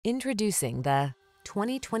Introducing the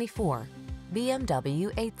 2024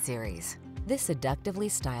 BMW 8 Series. This seductively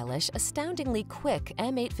stylish, astoundingly quick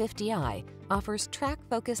M850i offers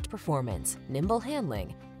track-focused performance, nimble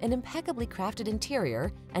handling, an impeccably crafted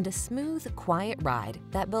interior, and a smooth, quiet ride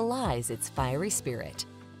that belies its fiery spirit.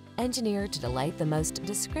 Engineered to delight the most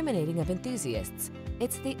discriminating of enthusiasts,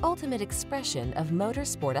 it's the ultimate expression of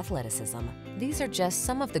motorsport athleticism. These are just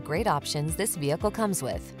some of the great options this vehicle comes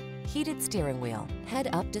with: heated steering wheel,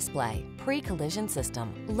 head-up display, pre-collision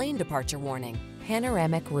system, lane departure warning,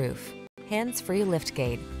 panoramic roof, hands-free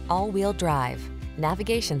liftgate, all-wheel drive,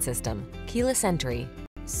 navigation system, keyless entry,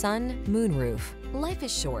 sun, moonroof. Life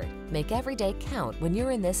is short. Make every day count when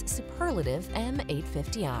you're in this superlative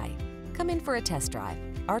M850i. Come in for a test drive.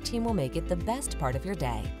 Our team will make it the best part of your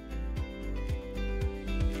day.